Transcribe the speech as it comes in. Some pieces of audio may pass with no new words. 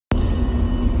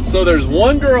So there's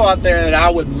one girl out there that I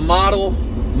would model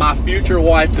my future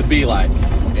wife to be like.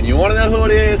 And you want to know who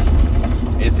it is?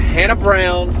 It's Hannah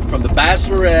Brown from The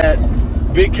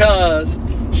Bachelorette, because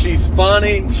she's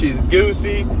funny, she's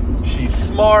goofy, she's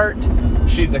smart,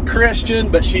 she's a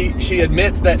Christian, but she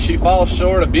admits that she falls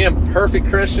short of being a perfect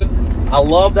Christian. I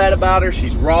love that about her.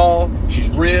 She's raw, she's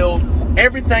real,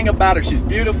 everything about her. She's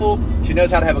beautiful. She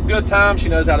knows how to have a good time. She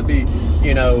knows how to be,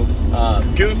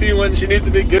 goofy when she needs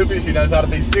to be goofy. She knows how to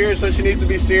be serious when she needs to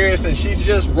be serious, and she's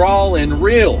just raw and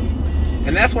real.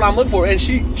 And that's what I'm looking for. And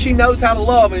she knows how to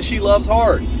love, and she loves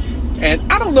hard.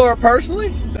 And I don't know her personally.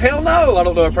 Hell no, I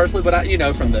don't know her personally. But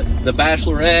from the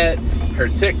Bachelorette, her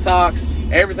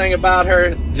TikToks, everything about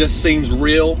her just seems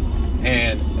real.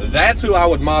 And that's who I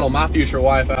would model my future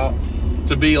wife out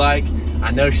to be like. I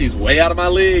know she's way out of my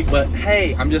league, but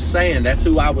hey, I'm just saying that's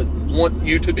who I would want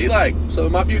you to be like. So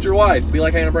my future wife, be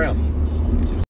like Hannah Brown.